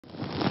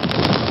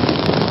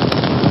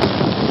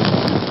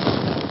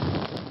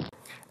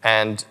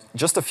And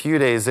just a few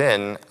days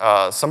in,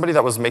 somebody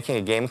that was making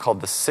a game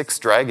called The Six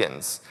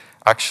Dragons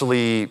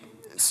actually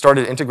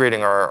started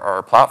integrating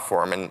our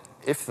platform. And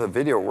if the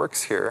video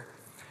works here,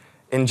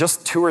 in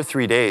just 2 or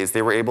 3 days,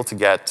 they were able to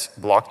get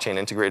blockchain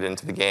integrated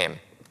into the game.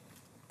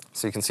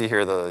 So you can see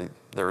here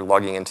they're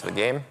logging into the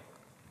game.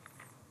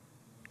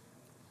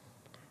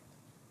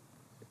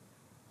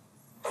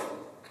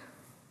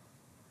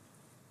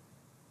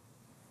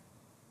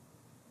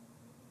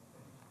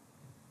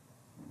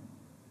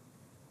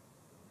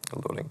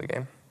 Loading the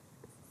game.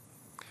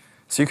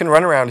 So you can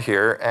run around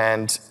here,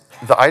 and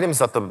the items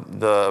that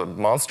the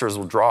monsters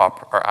will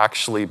drop are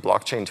actually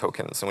blockchain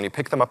tokens. And when you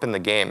pick them up in the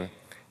game,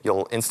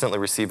 you'll instantly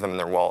receive them in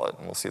their wallet.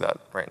 And we'll see that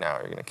right now.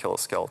 You're going to kill a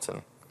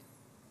skeleton.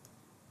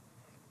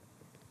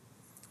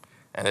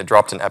 And it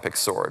dropped an epic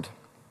sword.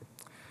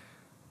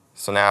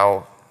 So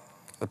now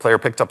the player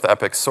picked up the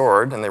epic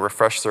sword, and they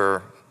refresh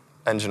their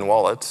Enjin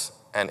wallet,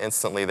 and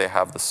instantly they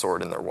have the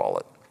sword in their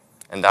wallet.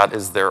 And that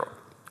is their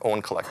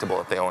own collectible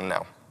that they own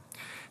now.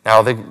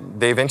 Now,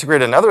 they've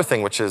integrated another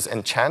thing, which is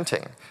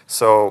enchanting.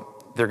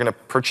 So they're going to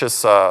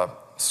purchase a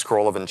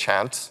scroll of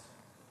enchant.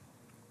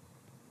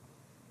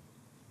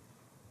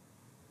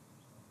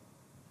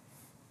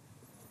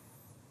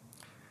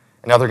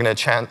 And now they're going to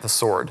enchant the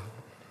sword.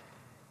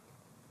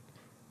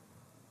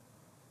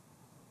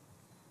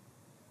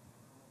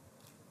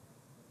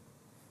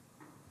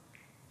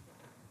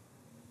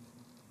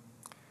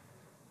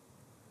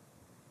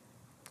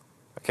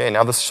 Okay,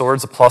 now the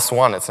sword's a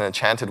 +1. It's an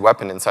enchanted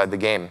weapon inside the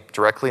game,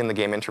 directly in the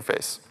game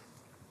interface.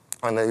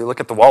 When you look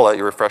at the wallet,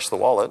 you refresh the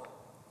wallet.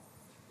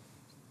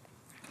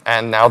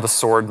 And now the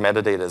sword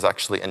metadata is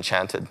actually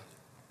enchanted.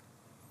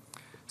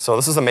 So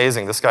this is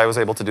amazing. This guy was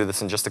able to do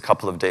this in just a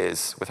couple of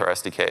days with our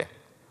SDK.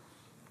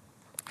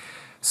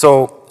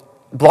 So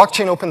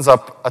blockchain opens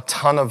up a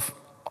ton of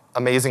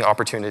amazing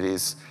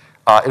opportunities.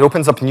 It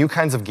opens up new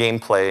kinds of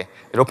gameplay.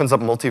 It opens up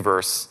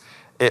multiverse.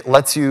 It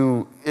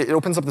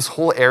opens up this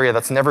whole area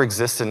that's never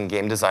existed in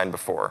game design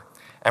before.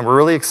 And we're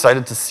really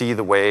excited to see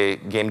the way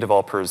game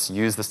developers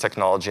use this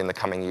technology in the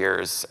coming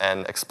years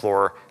and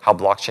explore how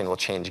blockchain will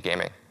change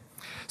gaming.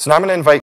 So now I'm going to invite